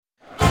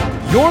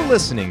You're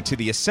listening to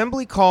the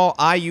Assembly Call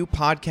IU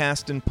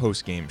podcast and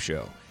postgame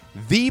show,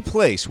 the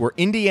place where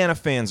Indiana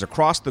fans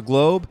across the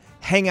globe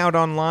hang out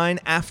online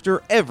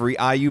after every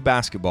IU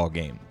basketball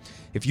game.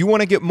 If you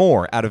want to get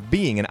more out of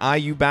being an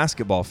IU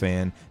basketball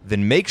fan,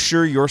 then make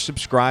sure you're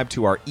subscribed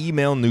to our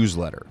email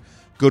newsletter.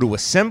 Go to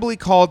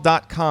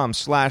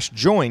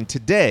assemblycall.com/join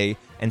today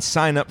and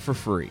sign up for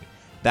free.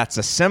 That's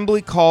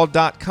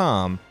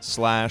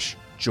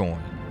assemblycall.com/join.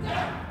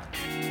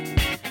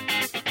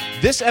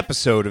 This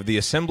episode of the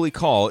Assembly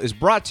Call is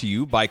brought to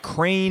you by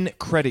Crane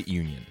Credit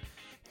Union.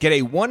 Get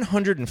a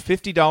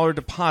 $150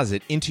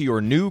 deposit into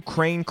your new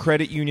Crane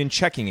Credit Union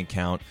checking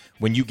account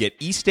when you get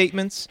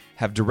e-statements,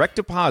 have direct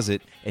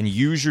deposit, and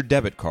use your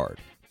debit card.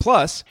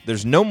 Plus,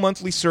 there's no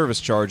monthly service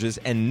charges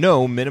and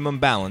no minimum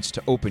balance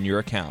to open your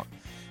account.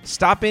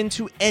 Stop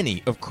into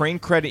any of Crane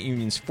Credit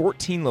Union's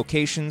 14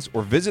 locations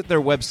or visit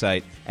their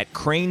website at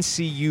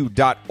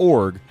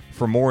cranecu.org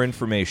for more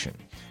information.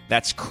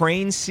 That's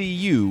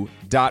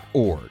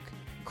cranecu.org.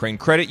 Crane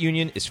Credit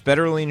Union is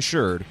federally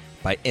insured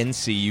by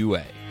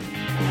NCUA.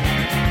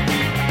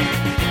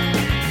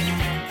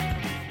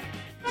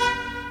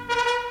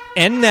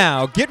 And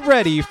now, get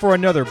ready for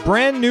another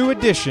brand new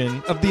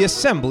edition of the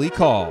Assembly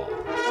Call.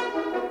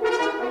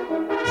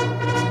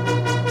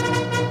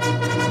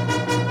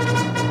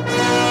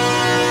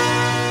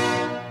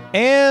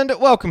 And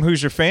welcome,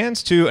 Hoosier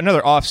fans, to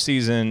another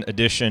off-season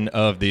edition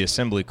of the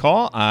Assembly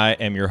Call. I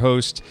am your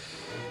host,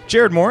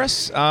 Jared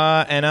Morris,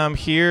 and I'm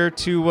here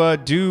to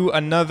do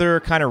another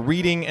kind of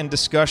reading and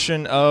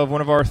discussion of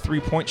one of our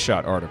three-point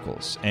shot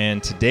articles.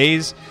 And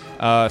today's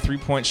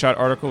three-point shot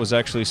article was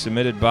actually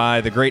submitted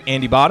by the great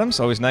Andy Bottoms.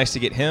 Always nice to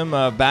get him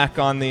back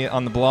on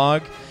the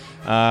blog.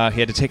 He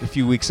had to take a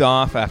few weeks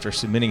off after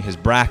submitting his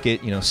bracket,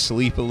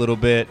 sleep a little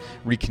bit,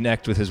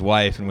 reconnect with his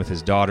wife and with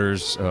his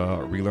daughters,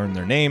 relearn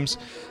their names.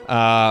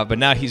 But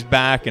now he's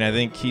back, and I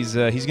think he's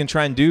going to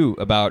try and do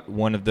about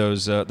one of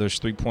those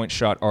three-point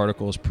shot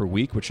articles per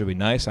week, which will be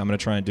nice. I'm going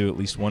to try and do at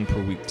least one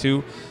per week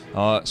too.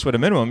 So at a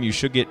minimum, you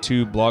should get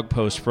 2 blog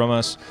posts from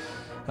us,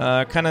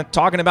 kind of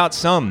talking about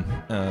some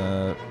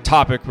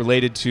topic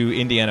related to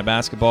Indiana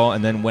basketball,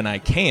 and then when I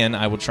can,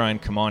 I will try and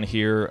come on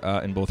here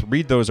and both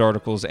read those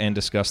articles and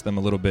discuss them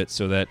a little bit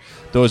so that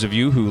those of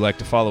you who like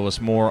to follow us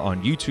more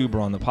on YouTube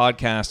or on the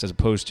podcast as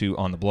opposed to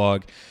on the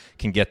blog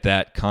can get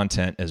that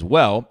content as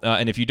well.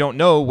 And if you don't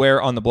know where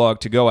on the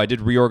blog to go, I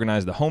did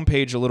reorganize the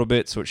homepage a little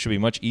bit, so it should be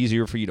much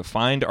easier for you to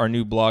find our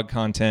new blog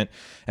content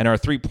and our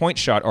three-point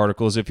shot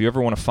articles. If you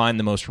ever want to find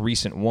the most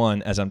recent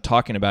one, as I'm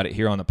talking about it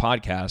here on the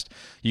podcast,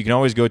 you can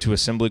always go to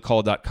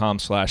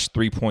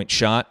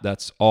assemblycall.com/3-point-shot.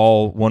 That's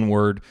all one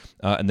word,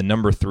 and the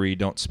number 3,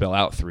 don't spell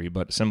out 3,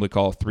 but Assembly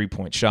Call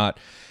 3-point shot.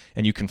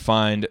 And you can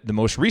find the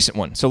most recent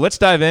one. So let's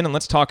dive in and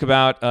let's talk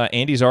about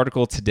Andy's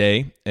article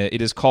today.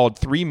 It is called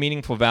 3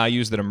 Meaningful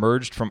Values That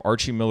Emerged from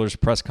Archie Miller's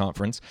Press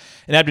Conference.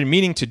 And I've been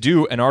meaning to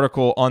do an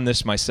article on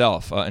this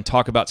myself and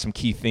talk about some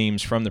key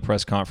themes from the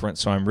press conference.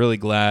 So I'm really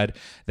glad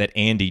that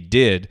Andy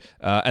did.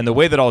 And the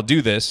way that I'll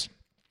do this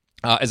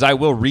is I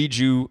will read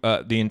you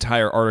the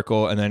entire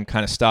article and then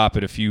kind of stop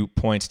at a few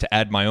points to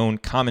add my own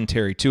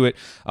commentary to it.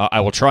 I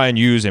will try and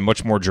use a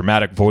much more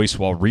dramatic voice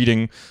while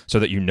reading so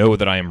that you know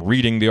that I am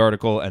reading the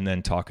article, and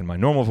then talk in my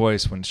normal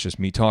voice when it's just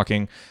me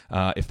talking.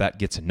 If that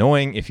gets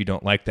annoying, if you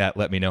don't like that,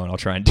 let me know, and I'll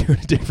try and do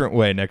it a different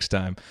way next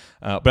time.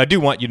 But I do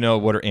want you to know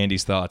what are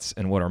Andy's thoughts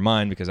and what are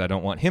mine, because I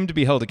don't want him to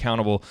be held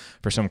accountable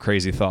for some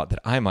crazy thought that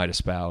I might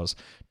espouse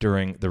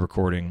during the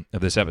recording of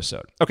this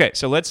episode. Okay,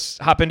 so let's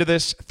hop into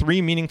this.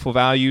 3 meaningful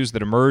values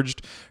that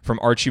emerged from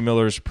Archie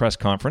Miller's press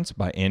conference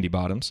by Andy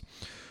Bottoms.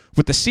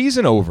 With the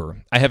season over,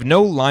 I have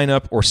no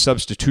lineup or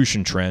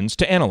substitution trends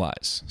to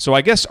analyze. So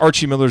I guess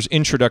Archie Miller's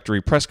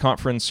introductory press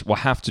conference will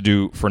have to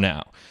do for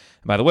now.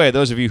 By the way,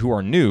 those of you who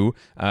are new,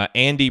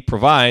 Andy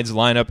provides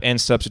lineup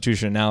and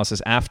substitution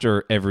analysis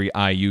after every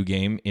IU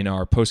game in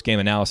our post-game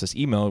analysis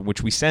email,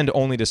 which we send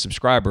only to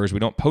subscribers. We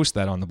don't post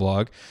that on the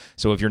blog.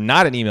 So if you're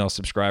not an email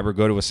subscriber,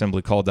 go to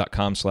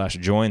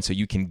assemblycall.com/join so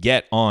you can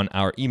get on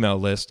our email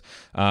list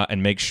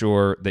and make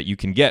sure that you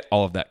can get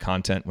all of that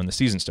content when the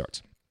season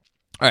starts.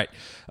 All right,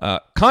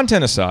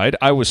 content aside,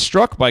 I was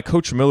struck by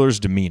Coach Miller's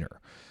demeanor.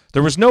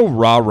 There was no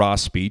rah-rah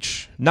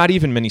speech, not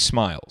even many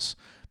smiles.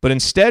 But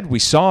instead, we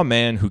saw a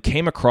man who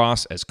came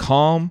across as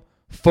calm,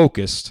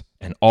 focused,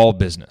 and all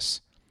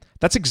business.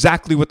 That's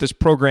exactly what this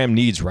program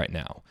needs right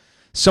now.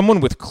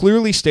 Someone with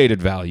clearly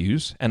stated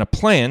values and a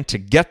plan to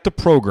get the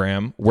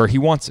program where he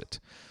wants it.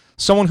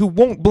 Someone who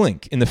won't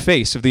blink in the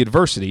face of the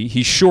adversity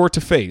he's sure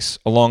to face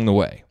along the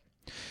way.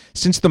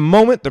 Since the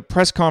moment the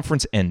press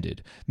conference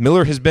ended,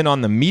 Miller has been on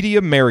the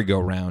media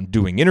merry-go-round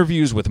doing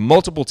interviews with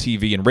multiple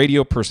TV and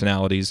radio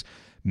personalities.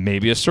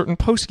 Maybe a certain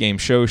post-game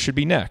show should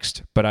be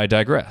next, but I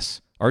digress.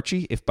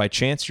 Archie, if by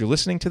chance you're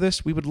listening to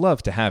this, we would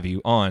love to have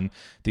you on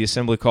the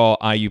Assembly Call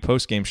IU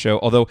postgame show,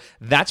 although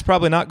that's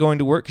probably not going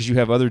to work because you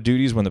have other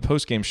duties when the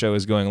postgame show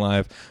is going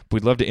live. But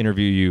we'd love to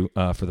interview you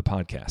for the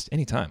podcast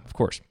anytime, of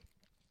course.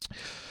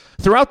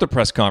 Throughout the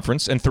press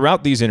conference and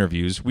throughout these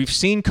interviews, we've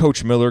seen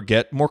Coach Miller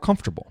get more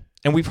comfortable.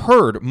 and we've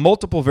heard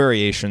multiple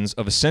variations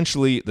of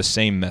essentially the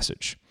same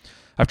message.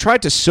 I've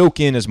tried to soak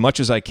in as much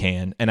as I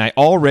can, and I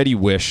already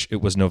wish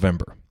it was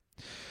November.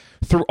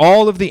 Through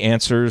all of the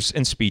answers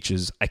and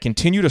speeches, I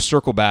continue to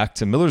circle back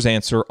to Miller's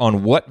answer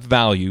on what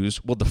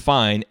values will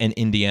define an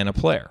Indiana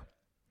player.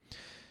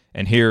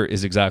 And here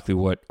is exactly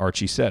what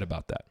Archie said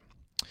about that.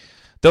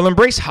 They'll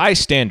embrace high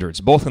standards,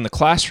 both in the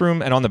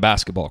classroom and on the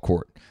basketball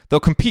court.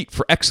 They'll compete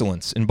for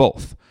excellence in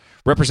both.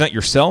 Represent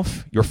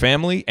yourself, your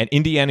family, and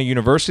Indiana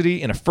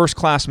University in a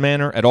first-class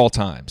manner at all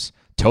times.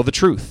 Tell the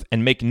truth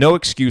and make no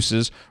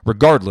excuses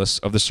regardless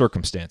of the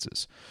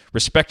circumstances.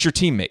 Respect your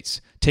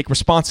teammates. Take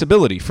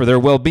responsibility for their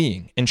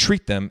well-being and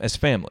treat them as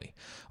family.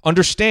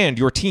 Understand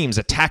your team's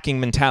attacking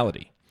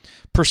mentality.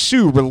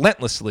 Pursue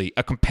relentlessly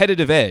a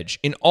competitive edge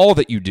in all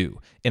that you do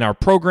in our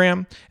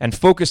program and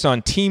focus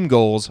on team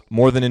goals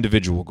more than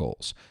individual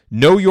goals.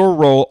 Know your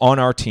role on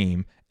our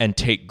team and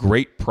take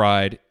great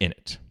pride in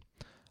it.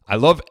 I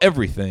love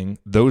everything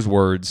those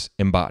words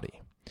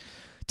embody.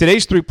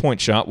 Today's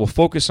three-point shot will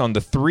focus on the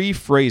three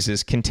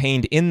phrases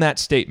contained in that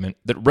statement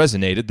that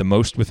resonated the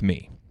most with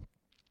me.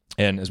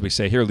 And as we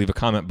say here, leave a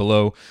comment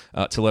below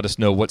to let us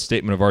know what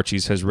statement of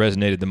Archie's has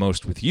resonated the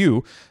most with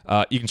you.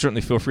 You can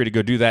certainly feel free to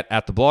go do that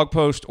at the blog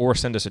post or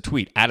send us a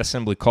tweet at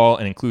Assembly Call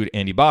and include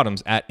Andy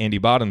Bottoms at Andy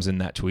Bottoms in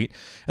that tweet.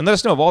 And let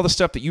us know of all the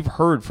stuff that you've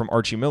heard from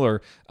Archie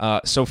Miller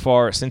so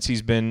far since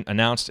he's been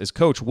announced as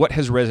coach. What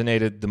has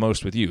resonated the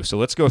most with you? So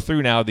let's go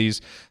through now these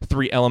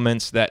three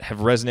elements that have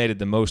resonated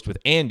the most with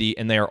Andy,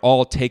 and they are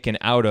all taken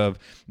out of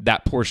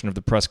that portion of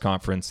the press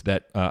conference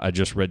that I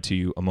just read to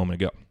you a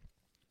moment ago.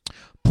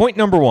 Point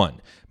number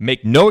one,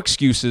 make no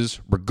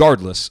excuses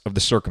regardless of the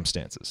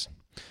circumstances.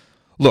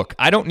 Look,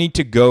 I don't need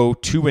to go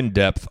too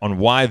in-depth on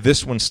why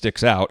this one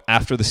sticks out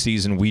after the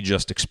season we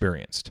just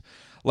experienced.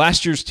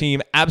 Last year's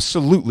team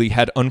absolutely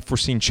had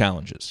unforeseen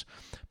challenges,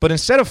 but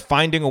instead of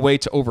finding a way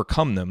to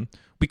overcome them,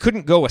 we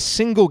couldn't go a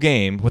single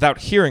game without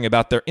hearing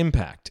about their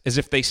impact, as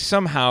if they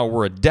somehow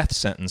were a death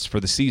sentence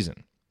for the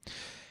season.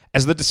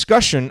 As the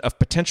discussion of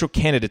potential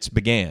candidates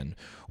began,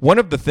 one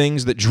of the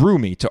things that drew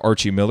me to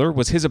Archie Miller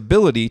was his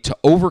ability to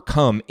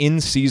overcome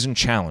in-season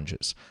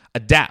challenges,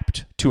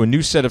 adapt to a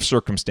new set of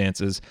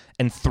circumstances,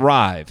 and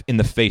thrive in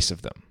the face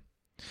of them.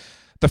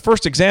 The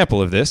first example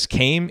of this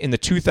came in the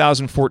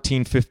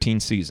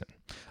 2014-15 season.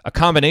 A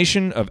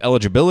combination of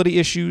eligibility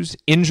issues,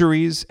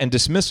 injuries, and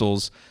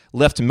dismissals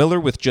left Miller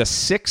with just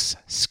 6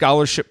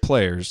 scholarship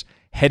players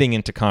heading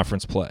into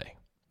conference play.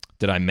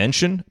 Did I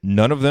mention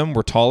none of them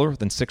were taller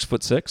than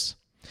 6'6"?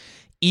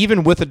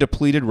 Even with a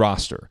depleted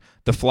roster,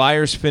 the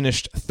Flyers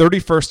finished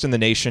 31st in the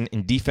nation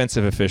in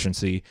defensive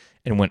efficiency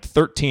and went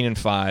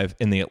 13-5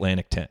 in the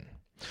Atlantic 10.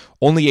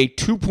 Only a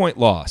 2-point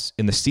loss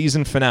in the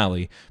season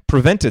finale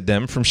prevented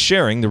them from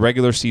sharing the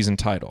regular season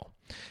title.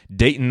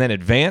 Dayton then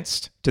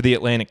advanced to the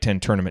Atlantic 10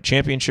 tournament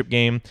championship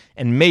game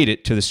and made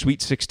it to the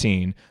Sweet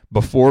 16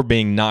 before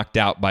being knocked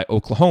out by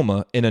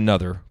Oklahoma in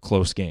another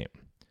close game.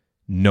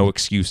 No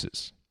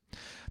excuses.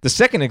 The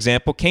second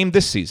example came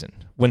this season,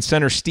 when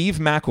center Steve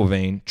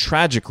McIlvaine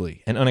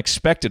tragically and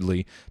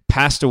unexpectedly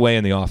passed away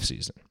in the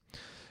offseason.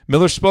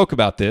 Miller spoke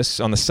about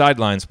this on the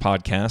Sidelines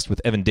podcast with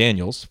Evan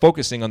Daniels,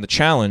 focusing on the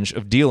challenge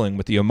of dealing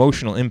with the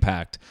emotional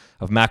impact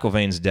of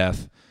McIlvaine's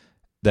death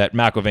that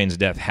McIlvaine's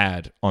death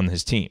had on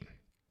his team.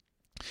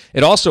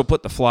 It also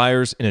put the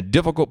Flyers in a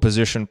difficult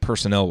position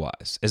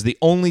personnel-wise, as the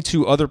only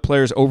 2 other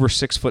players over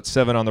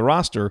 6'7" on the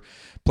roster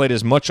played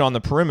as much on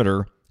the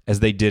perimeter as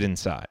they did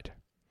inside.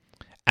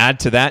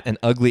 Add to that an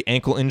ugly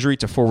ankle injury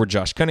to forward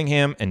Josh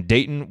Cunningham, and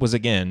Dayton was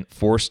again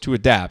forced to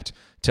adapt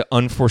to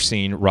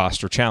unforeseen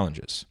roster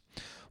challenges.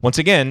 Once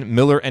again,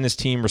 Miller and his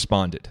team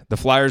responded. The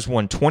Flyers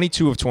won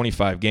 22 of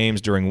 25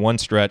 games during one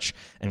stretch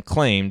and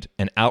claimed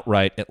an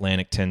outright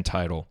Atlantic 10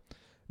 title.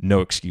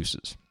 No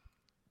excuses.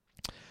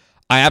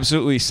 I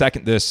absolutely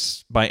second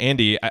this by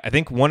Andy. I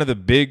think one of the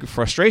big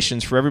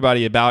frustrations for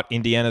everybody about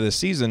Indiana this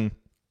season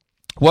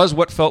was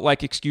what felt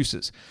like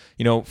excuses.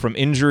 From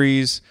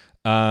injuries,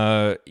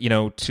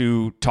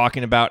 to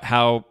talking about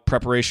how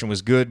preparation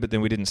was good, but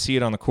then we didn't see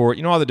it on the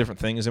court, all the different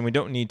things, and we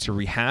don't need to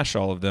rehash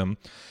all of them.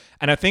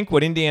 And I think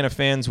what Indiana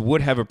fans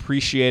would have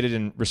appreciated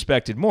and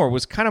respected more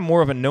was kind of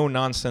more of a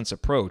no-nonsense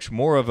approach,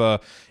 more of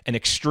an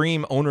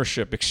extreme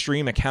ownership,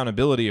 extreme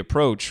accountability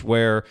approach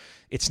where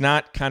it's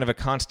not kind of a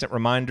constant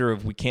reminder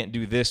of we can't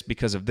do this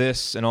because of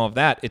this and all of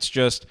that. It's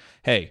just,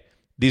 hey,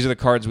 these are the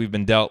cards we've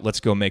been dealt. Let's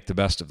go make the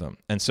best of them.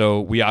 And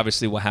so we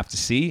obviously will have to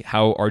see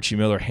how Archie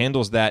Miller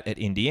handles that at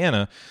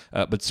Indiana.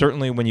 But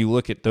certainly when you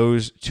look at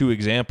those 2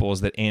 examples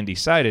that Andy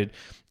cited,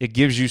 it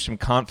gives you some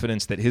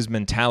confidence that his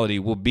mentality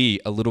will be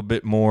a little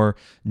bit more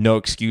no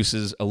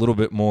excuses, a little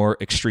bit more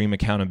extreme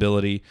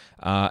accountability.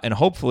 And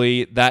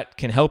hopefully that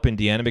can help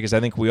Indiana, because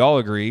I think we all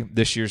agree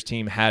this year's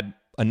team had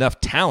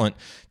enough talent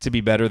to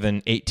be better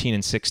than 18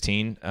 and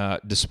 16,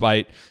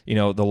 despite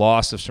the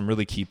loss of some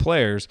really key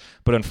players.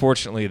 But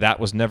unfortunately, that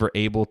was never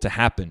able to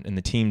happen, and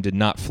the team did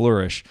not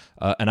flourish.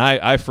 And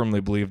I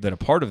firmly believe that a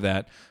part of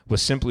that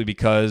was simply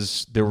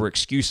because there were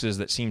excuses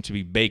that seemed to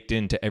be baked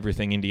into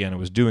everything Indiana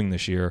was doing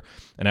this year.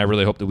 And I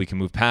really hope that we can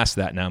move past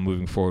that now,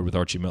 moving forward with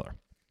Archie Miller.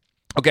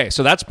 Okay,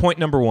 so that's point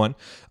number one.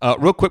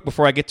 Real quick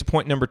before I get to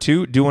point number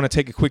two, do want to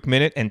take a quick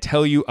minute and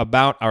tell you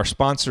about our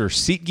sponsor,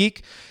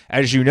 SeatGeek.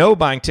 As you know,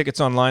 buying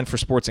tickets online for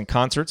sports and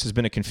concerts has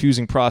been a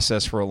confusing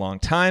process for a long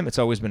time. It's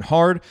always been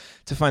hard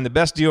to find the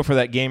best deal for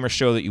that game or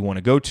show that you want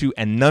to go to,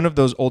 and none of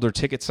those older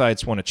ticket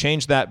sites want to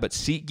change that, but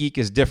SeatGeek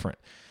is different.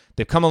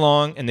 They've come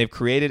along and they've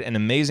created an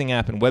amazing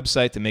app and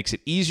website that makes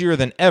it easier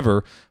than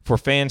ever for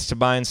fans to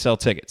buy and sell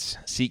tickets.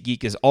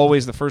 SeatGeek is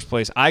always the first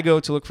place I go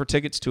to look for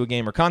tickets to a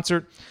game or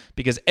concert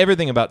because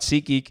everything about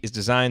SeatGeek is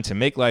designed to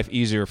make life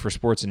easier for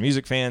sports and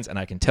music fans. And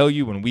I can tell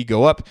you, when we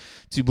go up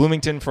to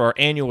Bloomington for our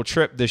annual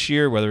trip this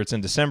year, whether it's in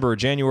December or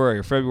January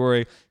or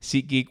February,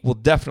 SeatGeek will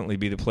definitely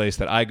be the place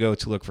that I go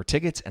to look for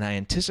tickets. And I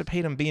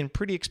anticipate them being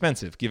pretty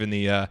expensive given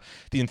the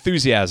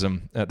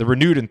enthusiasm, the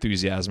renewed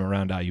enthusiasm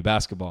around IU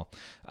basketball.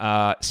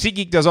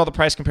 SeatGeek does all the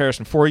price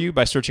comparison for you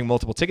by searching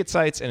multiple ticket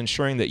sites and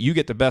ensuring that you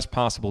get the best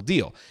possible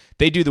deal.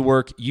 They do the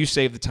work, you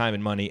save the time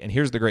and money, and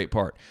here's the great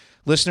part.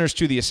 Listeners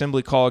to the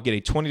Assembly Call get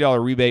a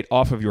 $20 rebate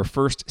off of your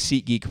first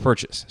SeatGeek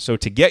purchase. So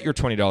to get your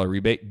 $20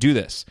 rebate, do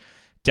this.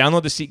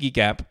 Download the SeatGeek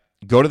app,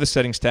 go to the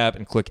Settings tab,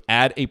 and click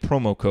Add a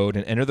Promo Code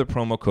and enter the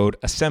promo code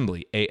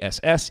ASSEMBLY,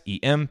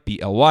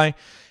 ASSEMBLY,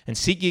 and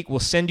SeatGeek will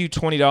send you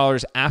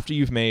 $20 after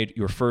you've made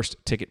your first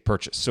ticket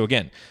purchase. So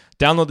again,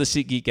 download the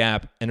SeatGeek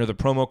app, enter the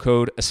promo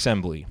code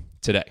ASSEMBLY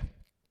today.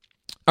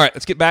 All right,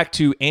 let's get back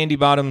to Andy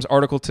Bottom's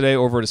article today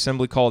over at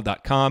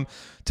assemblycall.com.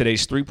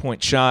 Today's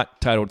three-point shot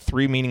titled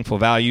 3 Meaningful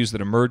Values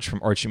That Emerged from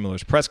Archie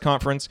Miller's Press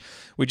Conference.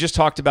 We just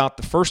talked about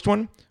the first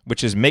one,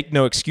 which is make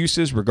no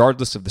excuses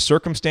regardless of the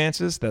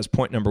circumstances. That's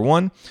point number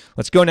one.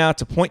 Let's go now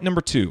to point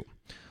number two.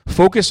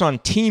 Focus on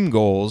team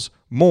goals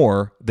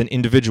more than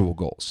individual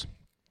goals.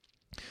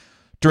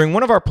 During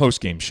one of our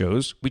post-game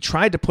shows, we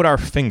tried to put our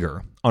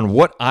finger on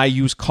what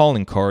IU's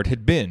calling card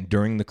had been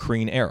during the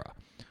Crean era.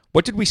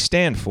 What did we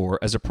stand for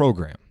as a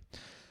program?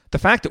 The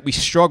fact that we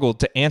struggled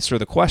to answer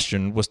the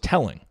question was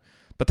telling,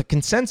 but the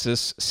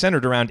consensus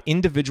centered around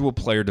individual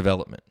player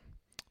development.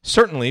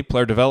 Certainly,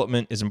 player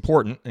development is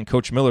important, and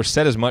Coach Miller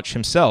said as much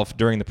himself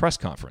during the press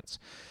conference.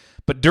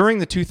 But during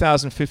the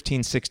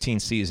 2015-16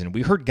 season,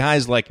 we heard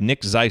guys like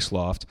Nick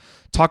Zeisloft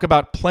talk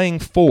about playing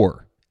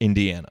for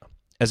Indiana,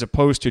 as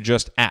opposed to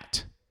just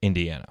at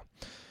Indiana.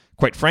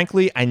 Quite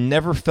frankly, I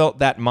never felt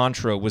that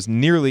mantra was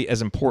nearly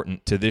as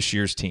important to this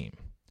year's team.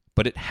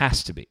 But it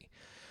has to be.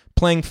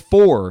 Playing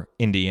for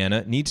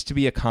Indiana needs to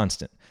be a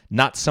constant,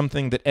 not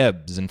something that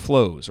ebbs and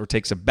flows or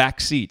takes a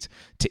back seat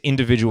to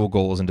individual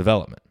goals and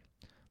development.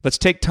 Let's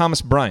take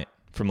Thomas Bryant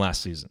from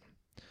last season.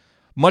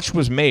 Much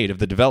was made of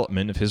the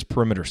development of his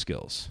perimeter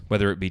skills,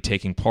 whether it be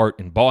taking part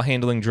in ball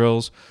handling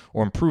drills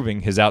or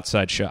improving his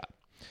outside shot.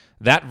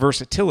 That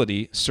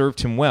versatility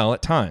served him well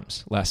at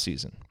times last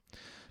season.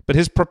 But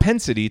his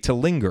propensity to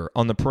linger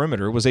on the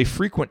perimeter was a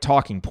frequent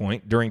talking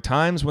point during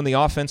times when the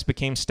offense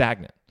became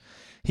stagnant.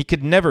 He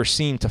could never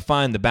seem to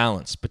find the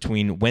balance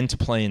between when to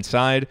play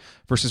inside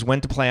versus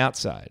when to play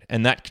outside,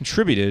 and that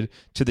contributed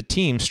to the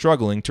team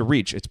struggling to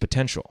reach its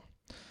potential.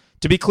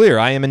 To be clear,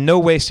 I am in no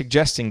way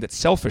suggesting that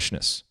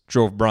selfishness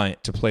drove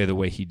Bryant to play the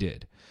way he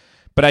did.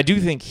 But I do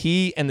think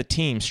he and the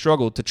team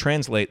struggled to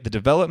translate the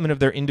development of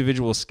their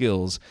individual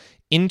skills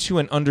into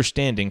an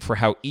understanding for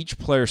how each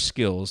player's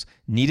skills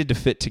needed to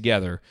fit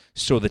together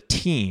so the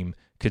team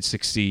could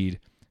succeed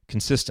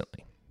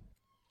consistently.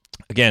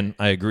 Again,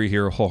 I agree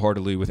here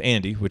wholeheartedly with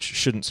Andy, which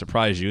shouldn't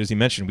surprise you. As he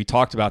mentioned, we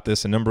talked about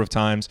this a number of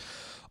times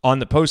on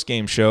the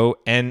postgame show,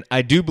 and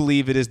I do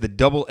believe it is the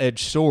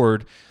double-edged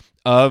sword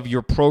of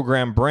your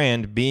program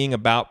brand being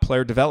about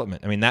player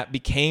development. I mean, that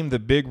became the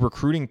big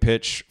recruiting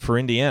pitch for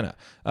Indiana.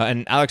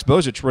 And Alex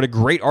Bozich wrote a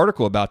great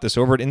article about this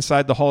over at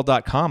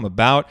InsideTheHall.com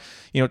about,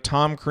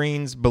 Tom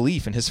Crean's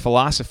belief and his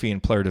philosophy in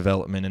player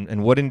development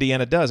and what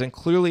Indiana does. And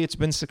clearly it's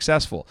been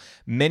successful.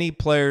 Many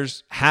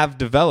players have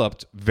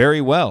developed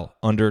very well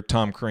under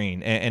Tom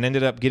Crean and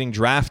ended up getting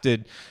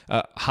drafted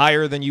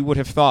higher than you would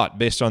have thought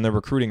based on their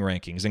recruiting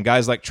rankings. And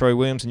guys like Troy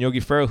Williams and Yogi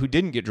Ferrell, who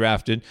didn't get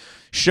drafted,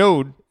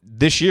 showed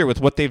this year with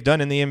what they've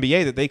done in the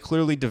NBA that they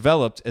clearly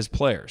developed as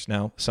players.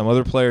 Now, some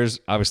other players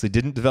obviously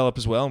didn't develop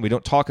as well, and we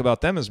don't talk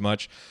about them as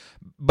much,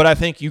 but I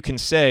think you can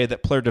say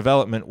that player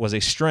development was a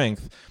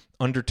strength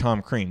under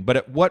Tom Crean. But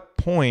at what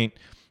point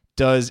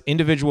does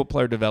individual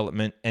player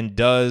development and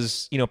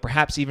does,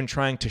 perhaps even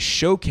trying to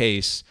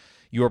showcase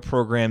your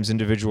program's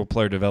individual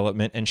player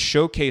development and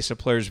showcase a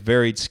player's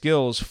varied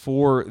skills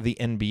for the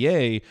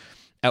NBA,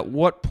 at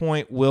what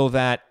point will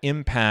that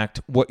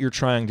impact what you're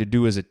trying to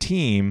do as a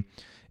team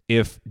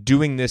if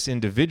doing this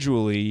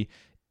individually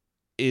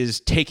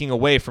is taking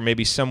away from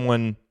maybe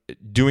someone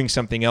doing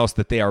something else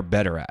that they are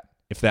better at?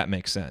 if that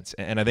makes sense.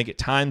 And I think at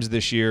times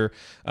this year,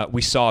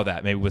 we saw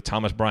that maybe with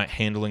Thomas Bryant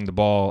handling the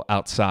ball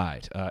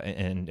outside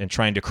and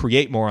trying to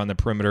create more on the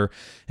perimeter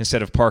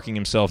instead of parking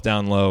himself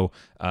down low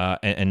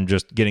and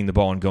just getting the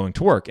ball and going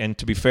to work. And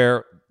to be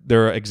fair,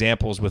 there are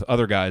examples with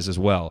other guys as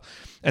well.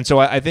 And so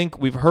I think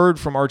we've heard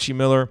from Archie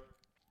Miller.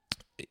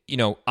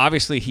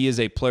 Obviously he is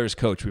a player's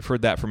coach. We've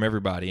heard that from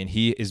everybody, and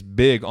he is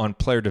big on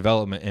player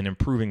development and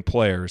improving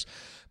players.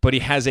 But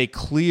he has a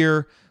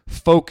clear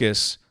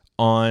focus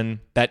on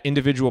that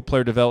individual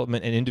player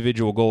development and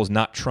individual goals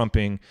not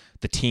trumping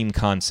the team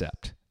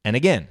concept. And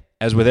again,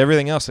 as with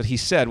everything else that he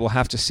said, we'll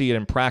have to see it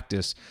in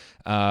practice.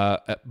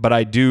 But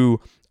I do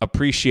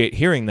appreciate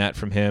hearing that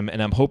from him,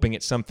 and I'm hoping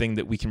it's something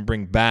that we can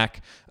bring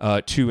back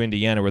to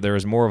Indiana, where there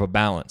is more of a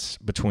balance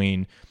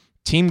between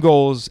team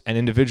goals and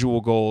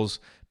individual goals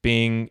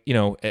being,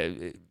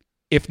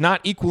 if not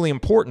equally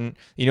important,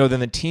 then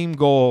the team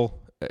goal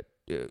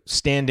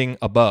standing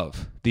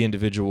above the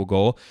individual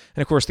goal.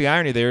 And of course, the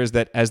irony there is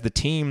that as the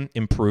team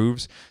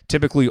improves,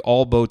 typically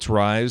all boats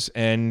rise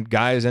and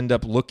guys end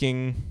up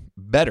looking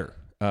better,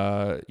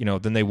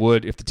 than they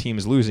would if the team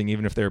is losing,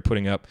 even if they're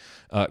putting up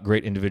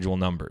great individual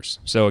numbers.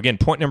 So again,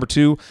 point number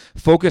 2,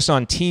 focus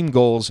on team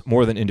goals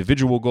more than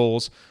individual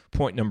goals.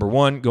 Point number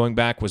 1, going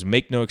back, was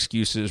make no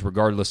excuses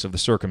regardless of the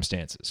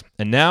circumstances.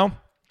 And now,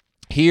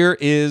 here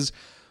is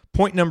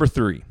point number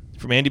 3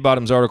 from Andy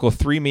Bottom's article,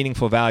 3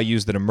 meaningful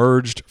values that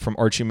emerged from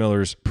Archie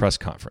Miller's press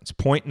conference.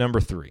 Point number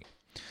 3,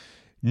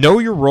 know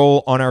your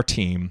role on our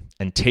team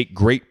and take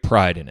great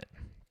pride in it.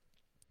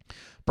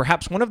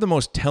 Perhaps one of the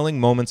most telling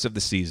moments of the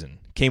season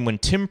came when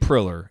Tim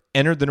Priller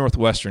entered the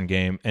Northwestern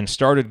game and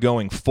started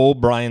going full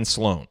Brian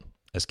Sloan,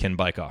 as Ken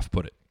Bykoff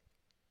put it.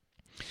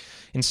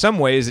 In some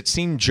ways, it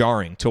seemed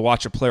jarring to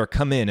watch a player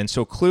come in and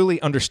so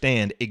clearly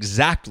understand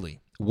exactly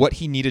what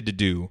he needed to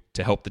do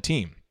to help the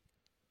team.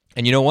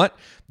 And you know what?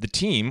 The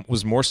team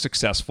was more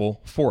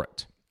successful for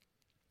it.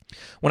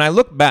 When I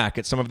look back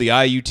at some of the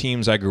IU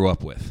teams I grew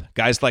up with,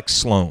 guys like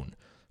Sloan,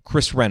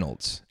 Chris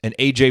Reynolds, and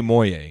A.J.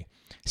 Moye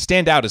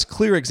stand out as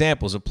clear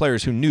examples of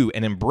players who knew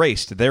and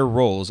embraced their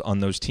roles on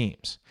those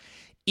teams.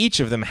 Each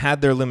of them had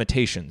their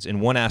limitations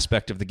in one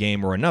aspect of the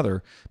game or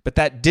another, but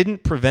that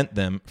didn't prevent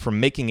them from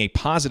making a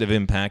positive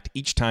impact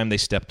each time they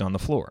stepped on the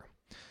floor.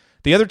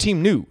 The other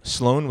team knew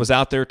Sloan was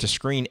out there to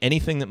screen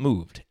anything that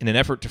moved in an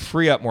effort to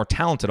free up more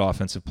talented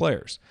offensive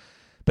players,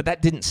 but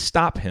that didn't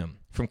stop him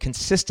from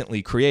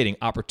consistently creating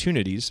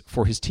opportunities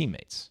for his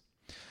teammates.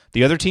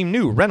 The other team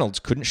knew Reynolds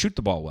couldn't shoot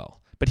the ball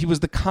well, but he was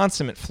the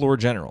consummate floor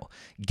general,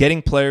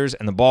 getting players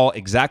and the ball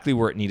exactly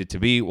where it needed to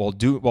be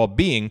while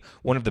being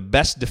one of the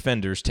best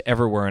defenders to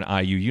ever wear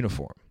an IU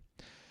uniform.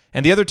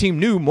 And the other team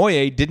knew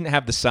Moye didn't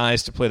have the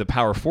size to play the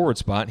power forward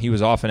spot he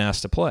was often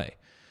asked to play,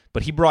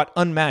 but he brought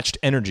unmatched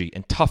energy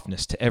and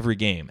toughness to every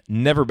game,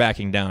 never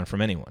backing down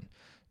from anyone.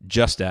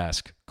 Just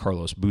ask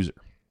Carlos Boozer.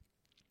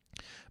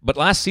 But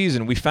last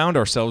season, we found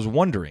ourselves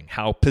wondering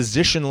how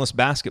positionless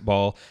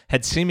basketball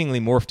had seemingly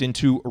morphed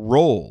into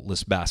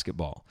role-less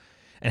basketball,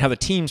 and how the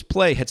team's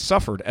play had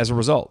suffered as a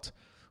result.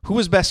 Who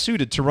was best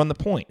suited to run the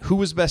point? Who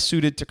was best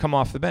suited to come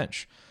off the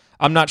bench?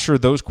 I'm not sure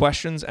those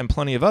questions and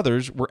plenty of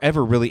others were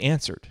ever really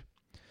answered.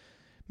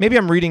 Maybe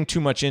I'm reading too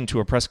much into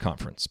a press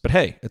conference, but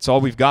hey, it's all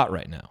we've got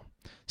right now.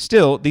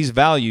 Still, these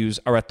values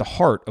are at the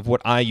heart of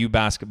what IU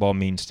basketball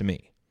means to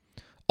me.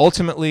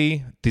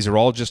 Ultimately, these are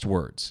all just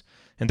words,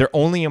 and they're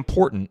only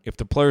important if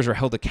the players are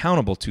held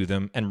accountable to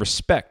them and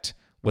respect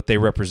what they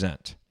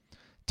represent.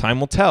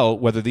 Time will tell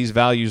whether these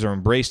values are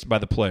embraced by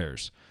the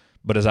players,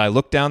 but as I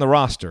look down the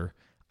roster,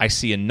 I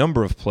see a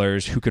number of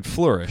players who could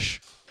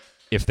flourish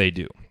if they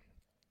do.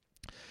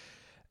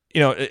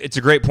 It's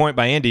a great point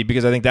by Andy,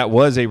 because I think that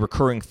was a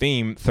recurring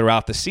theme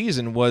throughout the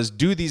season was,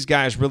 do these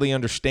guys really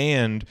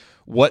understand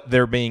what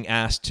they're being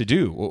asked to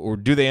do, or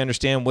do they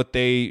understand what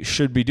they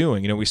should be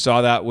doing? We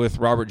saw that with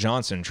Robert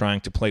Johnson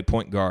trying to play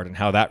point guard and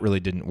how that really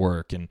didn't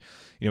work. And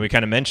we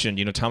kind of mentioned,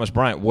 Thomas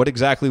Bryant, what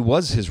exactly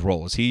was his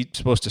role? Is he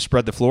supposed to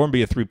spread the floor and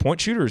be a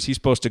three-point shooter? Or is he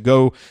supposed to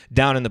go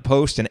down in the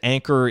post and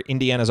anchor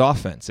Indiana's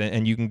offense?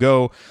 And you can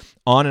go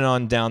on and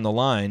on down the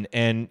line.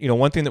 And,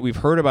 one thing that we've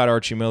heard about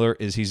Archie Miller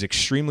is he's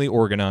extremely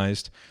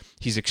organized.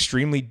 He's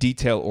extremely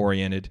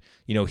detail-oriented.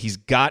 He's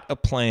got a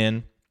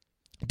plan.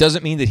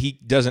 Doesn't mean that he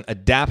doesn't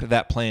adapt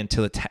that plan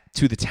to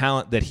the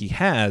talent that he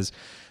has,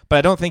 but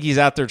I don't think he's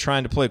out there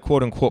trying to play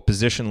quote-unquote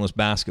positionless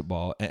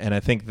basketball. And I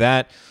think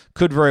that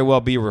could very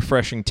well be a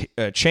refreshing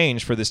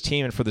change for this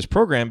team and for this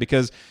program,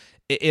 because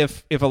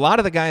if a lot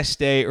of the guys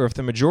stay, or if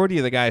the majority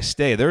of the guys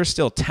stay, there is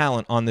still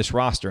talent on this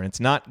roster. And it's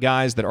not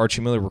guys that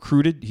Archie Miller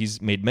recruited.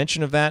 He's made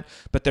mention of that,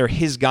 but they're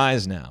his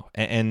guys now.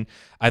 And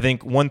I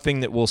think one thing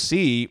that we'll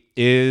see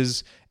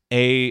is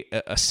a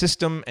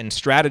system and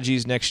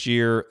strategies next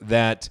year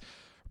that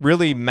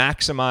really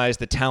maximize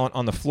the talent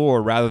on the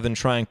floor rather than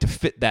trying to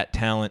fit that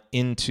talent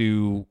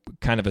into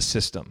kind of a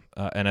system.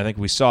 And I think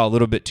we saw a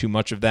little bit too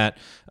much of that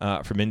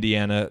from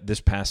Indiana this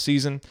past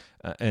season.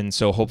 And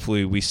so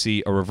hopefully we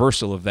see a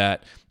reversal of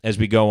that as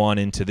we go on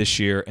into this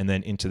year and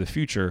then into the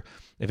future.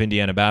 of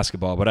Indiana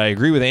basketball. But I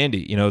agree with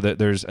Andy, that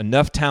there's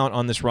enough talent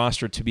on this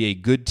roster to be a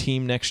good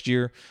team next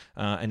year,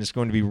 and it's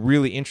going to be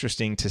really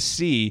interesting to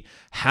see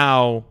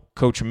how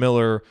Coach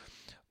Miller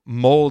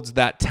molds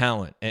that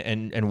talent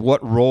and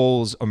what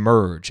roles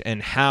emerge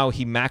and how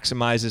he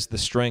maximizes the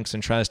strengths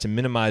and tries to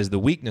minimize the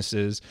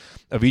weaknesses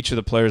of each of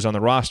the players on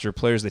the roster,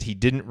 players that he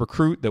didn't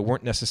recruit, that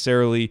weren't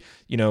necessarily,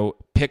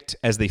 picked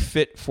as they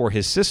fit for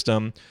his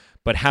system,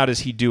 but how does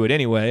he do it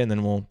anyway? And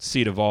then we'll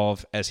see it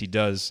evolve as he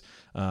does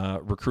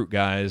recruit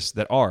guys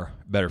that are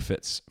better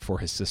fits for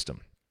his system.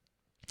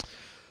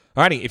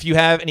 Alrighty, if you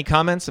have any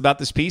comments about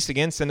this piece,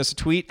 again, send us a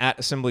tweet at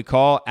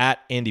assemblycall at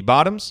Andy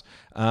Bottoms.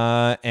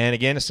 And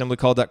again,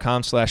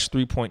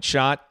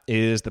 assemblycall.com/3pointshot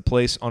is the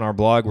place on our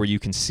blog where you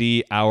can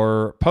see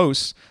our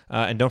posts.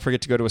 And don't forget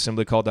to go to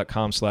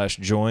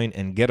assemblycall.com/join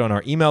and get on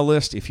our email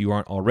list if you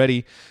aren't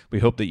already. We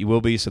hope that you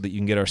will be so that you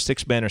can get our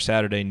 6-banner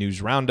Saturday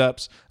news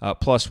roundups.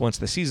 Plus, once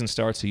the season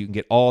starts, so you can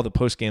get all the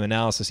post-game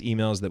analysis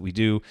emails that we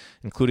do,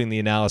 including the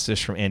analysis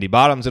from Andy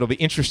Bottoms. It'll be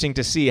interesting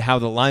to see how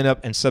the lineup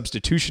and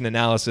substitution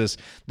analysis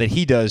that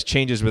he does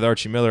changes with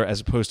Archie Miller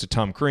as opposed to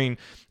Tom Crean.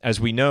 As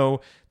we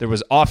know, there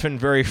was often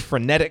very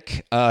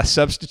frenetic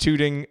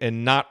substituting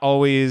and not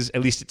always,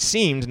 at least it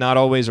seemed, not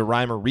always a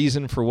rhyme or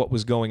reason for what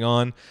was going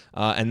on.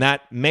 And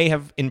that may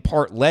have in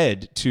part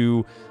led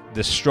to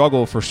the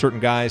struggle for certain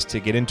guys to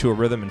get into a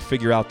rhythm and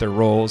figure out their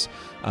roles.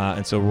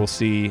 And so we'll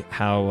see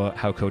how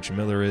Coach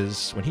Miller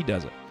is when he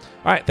does it.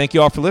 All right, thank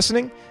you all for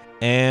listening.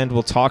 And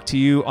we'll talk to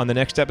you on the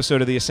next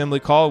episode of the Assembly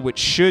Call, which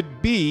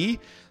should be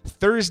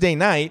Thursday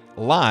night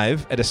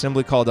live at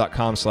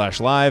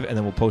assemblycall.com/live, and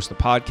then we'll post the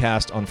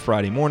podcast on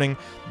Friday morning.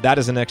 That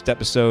is the next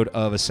episode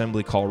of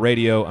Assembly Call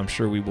Radio. I'm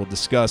sure we will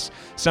discuss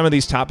some of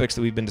these topics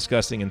that we've been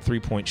discussing in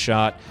 3-Point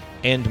Shot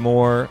and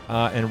more.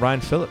 And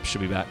Ryan Phillips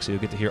should be back, so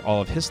you'll get to hear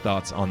all of his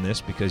thoughts on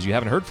this because you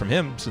haven't heard from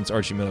him since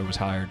Archie Miller was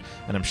hired,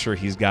 and I'm sure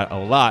he's got a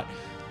lot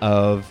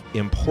of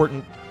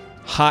important,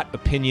 hot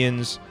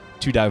opinions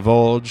to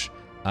divulge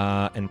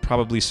and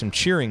probably some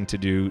cheering to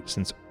do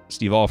since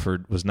Steve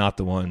Alford was not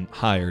the one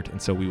hired,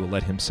 and so we will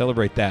let him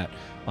celebrate that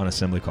on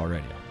Assembly Call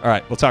Radio. All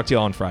right, we'll talk to you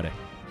all on Friday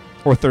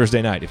or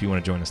Thursday night if you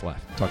want to join us live.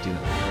 Talk to you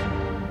then.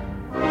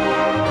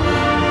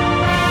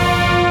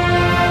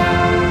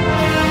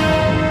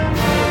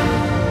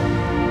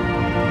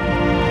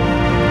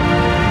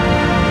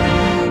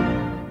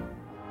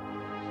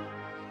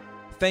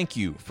 Thank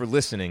you for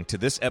listening to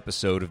this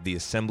episode of the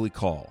Assembly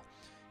Call.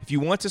 If you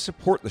want to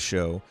support the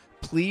show,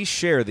 please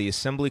share the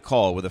Assembly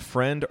Call with a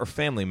friend or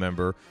family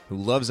member who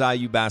loves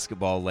IU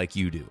basketball like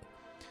you do.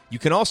 You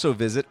can also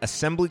visit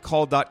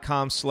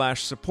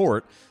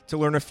assemblycall.com/support to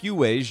learn a few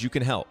ways you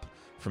can help,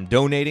 from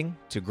donating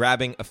to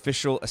grabbing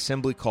official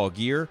Assembly Call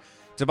gear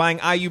to buying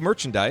IU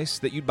merchandise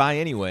that you'd buy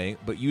anyway,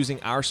 but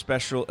using our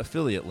special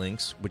affiliate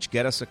links, which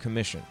get us a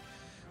commission.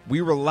 We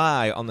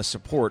rely on the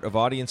support of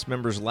audience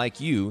members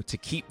like you to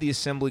keep the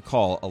Assembly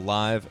Call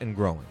alive and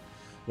growing.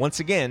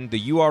 Once again, the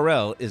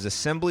URL is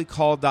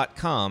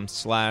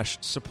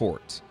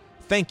assemblycall.com/support.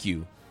 Thank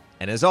you,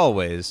 and as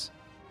always,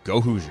 go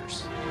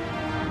Hoosiers.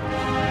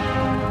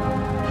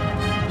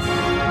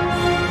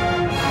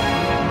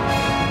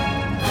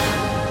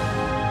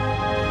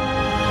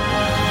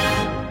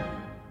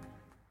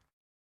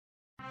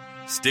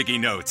 Sticky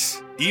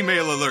notes,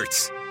 email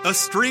alerts, a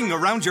string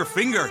around your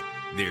finger.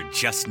 They're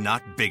just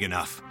not big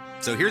enough.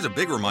 So here's a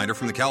big reminder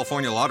from the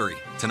California Lottery.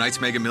 Tonight's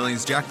Mega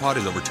Millions jackpot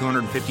is over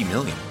 $250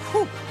 million.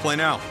 Whew. Play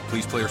now.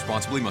 Please play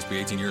responsibly. Must be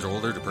 18 years or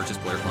older to purchase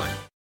player client.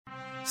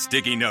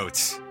 Sticky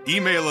notes,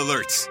 email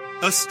alerts,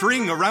 a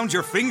string around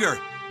your finger.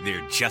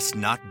 They're just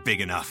not big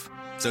enough.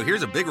 So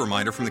here's a big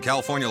reminder from the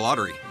California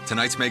Lottery.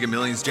 Tonight's Mega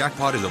Millions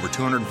jackpot is over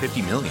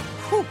 $250 million.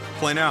 Whew.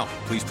 Play now.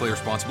 Please play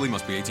responsibly.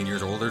 Must be 18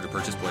 years or older to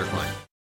purchase player client.